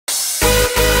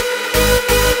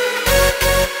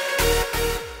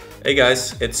Hey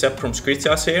guys, it's Seb from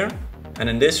Screechhouse here, and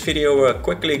in this video we're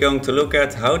quickly going to look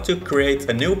at how to create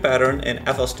a new pattern in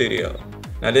FL Studio.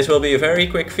 Now this will be a very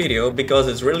quick video because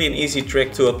it's really an easy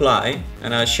trick to apply,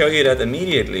 and I'll show you that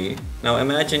immediately. Now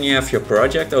imagine you have your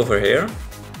project over here.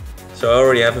 So I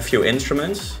already have a few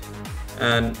instruments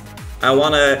and I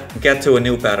want to get to a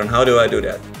new pattern. How do I do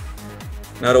that?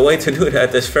 Now the way to do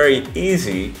that is very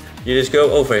easy. You just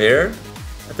go over here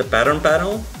at the pattern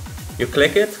panel, you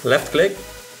click it, left click,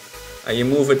 and you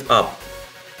move it up.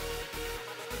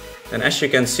 And as you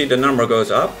can see, the number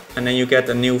goes up and then you get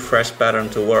a new fresh pattern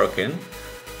to work in.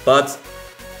 But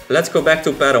let's go back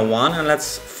to pattern 1 and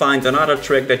let's find another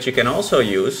trick that you can also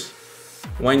use.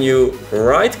 When you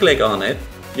right click on it,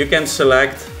 you can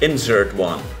select insert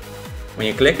one. When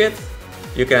you click it,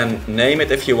 you can name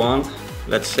it if you want.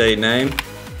 Let's say name.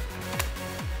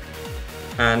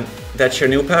 And that's your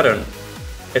new pattern.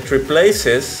 It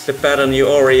replaces the pattern you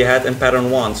already had in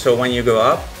pattern 1. So when you go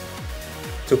up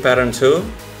to pattern 2,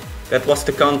 that was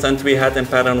the content we had in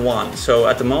pattern 1. So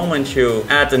at the moment you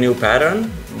add a new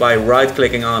pattern by right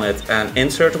clicking on it and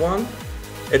insert one,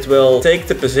 it will take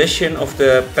the position of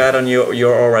the pattern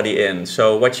you're already in.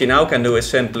 So what you now can do is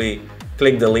simply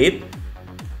click delete,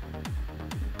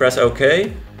 press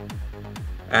OK,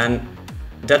 and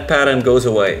that pattern goes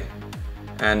away.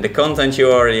 And the content you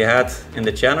already had in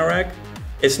the channel rack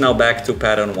is now back to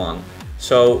pattern 1.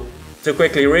 So to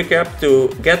quickly recap, to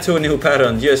get to a new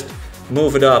pattern, just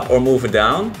move it up or move it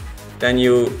down. Then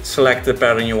you select the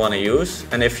pattern you want to use.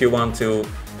 And if you want to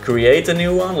create a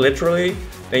new one, literally,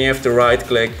 then you have to right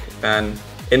click and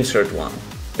insert one.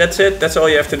 That's it. That's all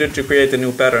you have to do to create a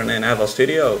new pattern in FL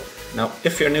Studio. Now,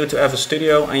 if you're new to FL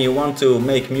Studio and you want to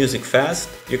make music fast,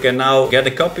 you can now get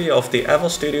a copy of the FL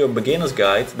Studio Beginner's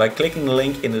Guide by clicking the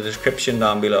link in the description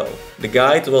down below. The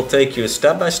guide will take you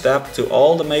step by step to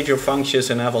all the major functions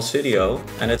in FL Studio,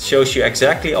 and it shows you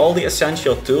exactly all the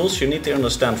essential tools you need to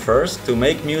understand first to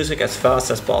make music as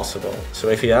fast as possible. So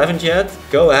if you haven't yet,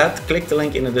 go ahead, click the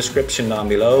link in the description down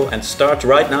below and start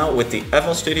right now with the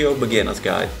FL Studio Beginner's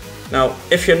Guide. Now,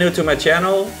 if you're new to my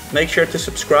channel, make sure to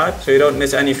subscribe so you don't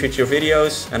miss any future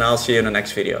videos, and I'll see you in the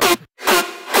next video.